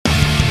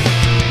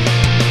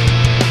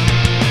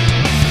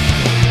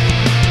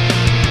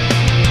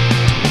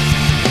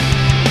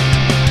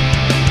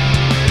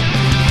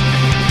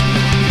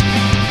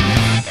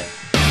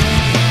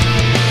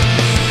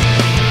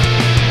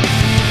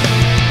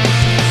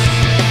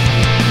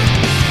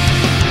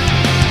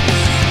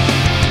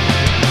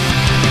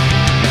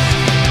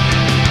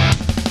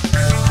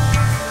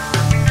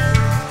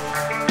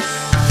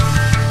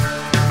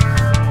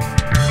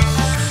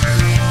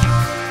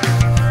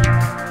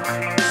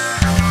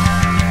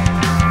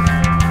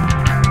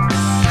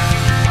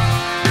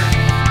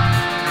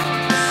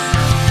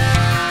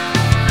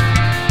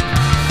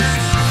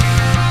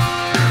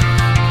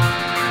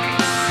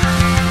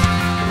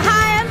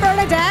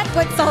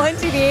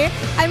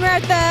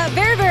at the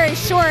very, very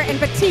short and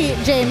petite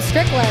James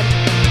Strickland.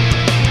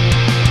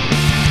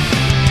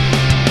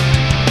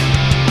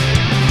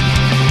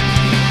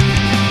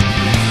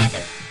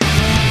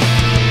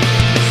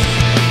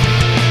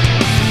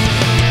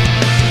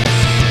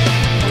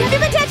 Have you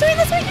been tattooing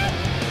this weekend?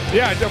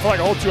 Yeah, I did for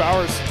like a whole 2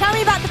 hours. Tell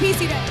me about the piece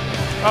you did.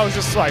 I was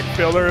just like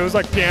filler. It was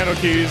like piano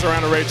keys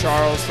around a Ray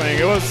Charles thing.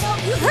 It was. Oh,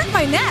 you hurt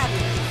my neck.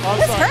 I'm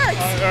This sorry.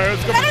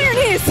 hurts. Get on your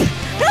knees.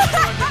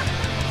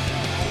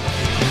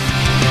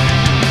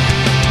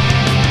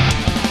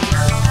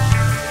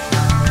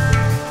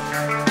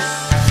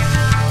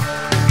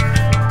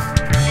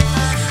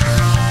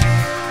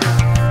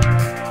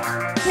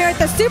 Here at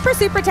the super,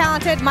 super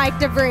talented Mike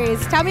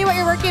DeVries. Tell me what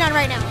you're working on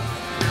right now.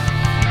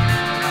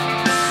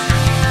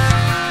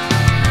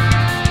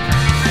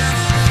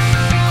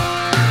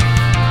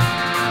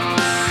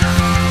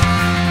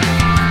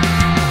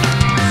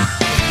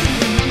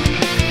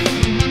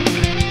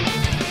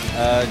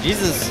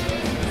 Jesus.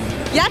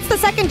 Yeah, it's the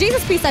second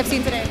Jesus piece I've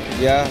seen today.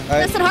 Yeah.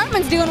 Justin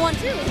Hartman's doing one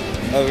too.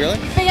 Oh, really?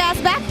 Big ass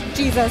back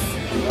Jesus.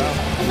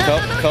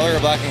 Wow. Color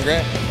black and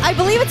gray. I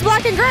believe it's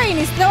black and gray, and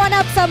he's throwing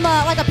up some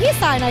like a peace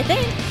sign, I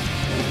think.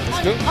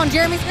 That's cool. On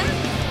Jeremy's neck.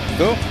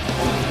 Cool.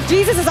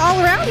 Jesus is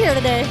all around here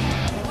today.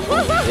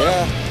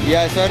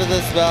 Yeah, I started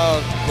this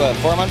about, what,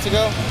 4 months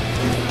ago?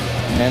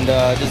 And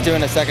just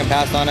doing a second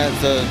pass on it.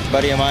 It's a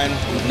buddy of mine,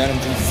 known him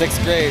since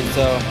 6th grade,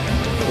 so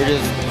we're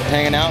just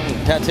hanging out and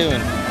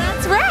tattooing.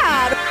 That's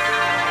rad.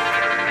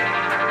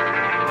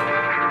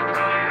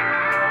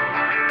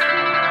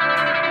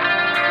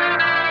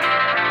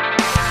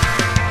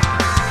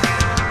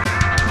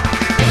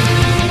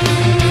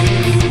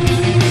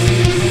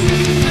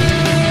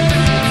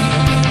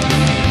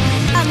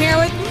 I'm here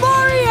with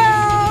Mario.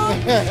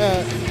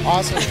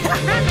 Awesome.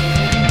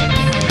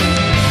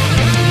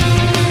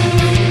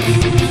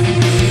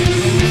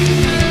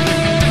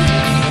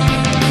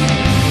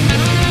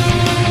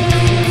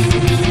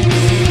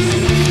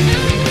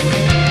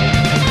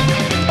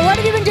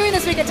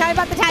 Tell me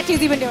about the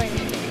tattoos you've been doing.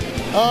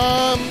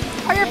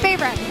 Or your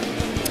favorite?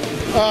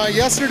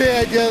 Yesterday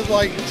I did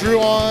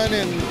drew on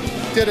and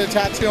did a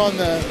tattoo on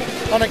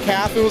a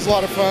calf. It was a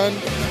lot of fun.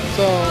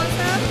 So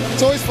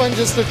it's always fun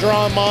just to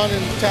draw them on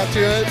and tattoo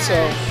it. So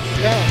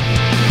yeah.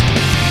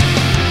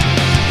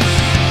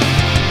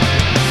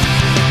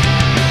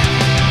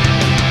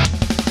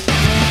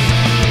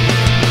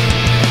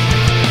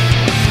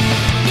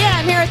 Yeah,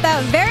 I'm here with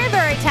the very,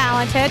 very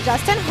talented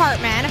Justin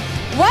Hartman.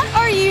 What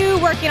are you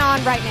working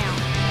on right now?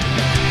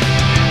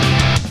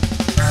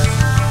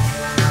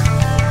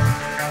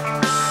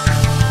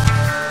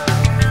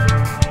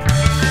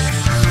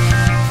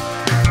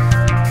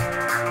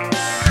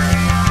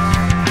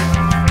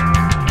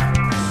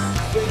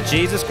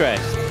 Jesus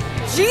Christ.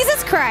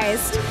 Jesus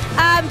Christ.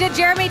 Did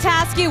Jeremy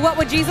task you what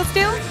would Jesus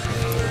do?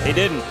 He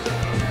didn't.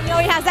 You know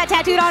he has that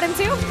tattooed on him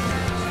too?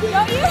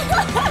 Don't you?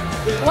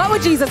 What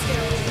would Jesus do?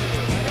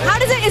 How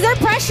does it, is there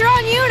pressure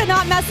on you to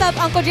not mess up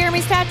Uncle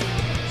Jeremy's tattoo?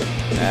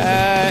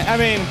 I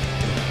mean,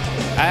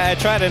 I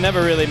try to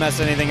never really mess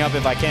anything up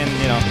if I can,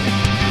 you know.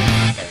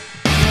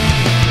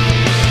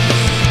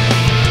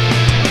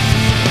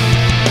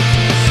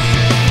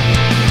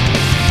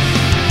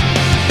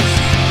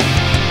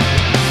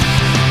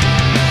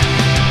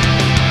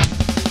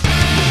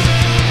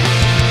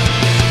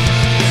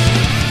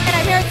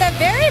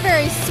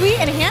 Sweet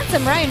and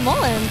handsome Ryan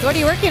Mullins. What are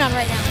you working on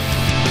right now?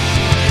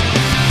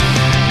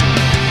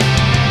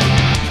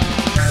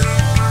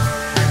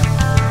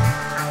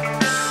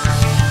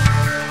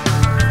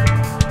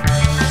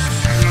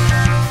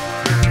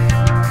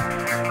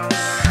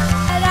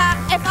 And,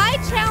 if I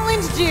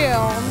challenged you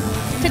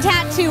to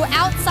tattoo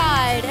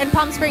outside in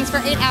Palm Springs for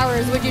 8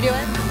 hours, would you do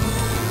it?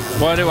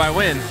 What do I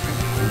win?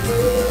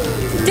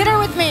 Dinner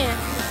with me.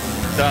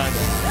 Done.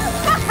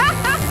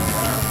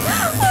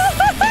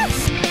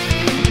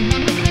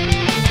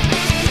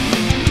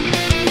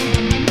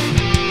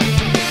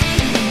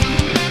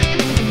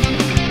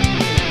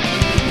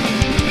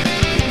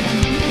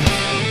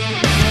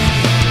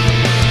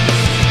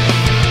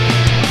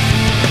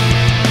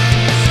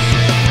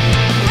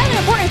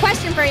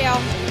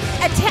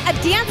 A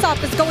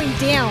dance-off is going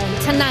down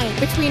tonight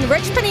between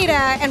Rich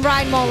Pineda and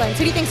Ryan Mullins.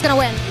 Who do you think's gonna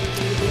win?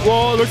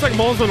 Well, it looks like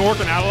Mullins been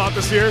working out a lot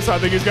this year, so I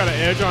think he's got an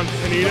edge on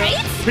Pineda.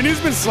 Right? Pineda's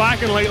been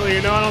slacking lately,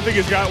 you know. I don't think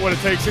he's got what it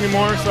takes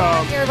anymore,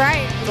 so. You're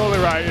right. Totally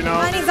right, you know.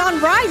 Money's on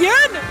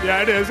Ryan!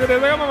 Yeah, it is. I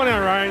got my money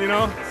on Ryan, you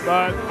know.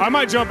 But I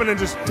might jump in and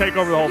just take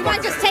over the whole You thing.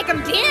 might just take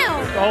him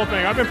down. The whole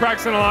thing. I've been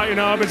practicing a lot, you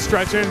know. I've been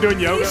stretching, doing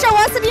yoga. Can you show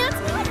us a dance?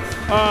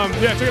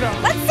 Yeah, check it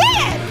out. Let's see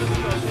it!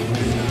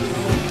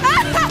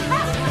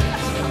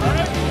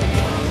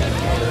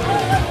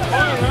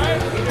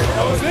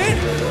 That was it.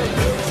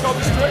 It's called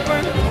the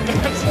Strickland.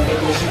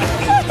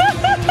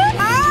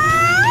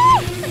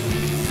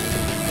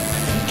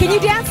 Can you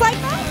dance like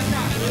that?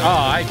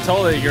 Oh, I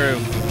totally grew.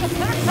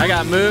 I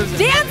got moves.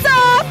 Dance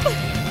off!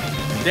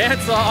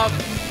 Dance off.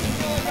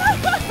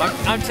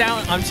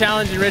 I'm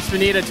challenging Rich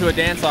Pineda to a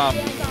dance off.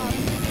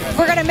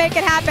 We're gonna make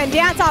it happen.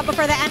 Dance off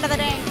before the end of the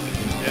day.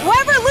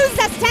 Whoever loses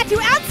has to tattoo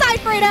outside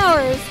for 8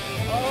 hours.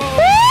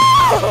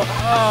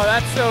 Oh,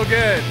 that's so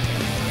good.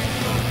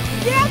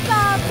 Yes,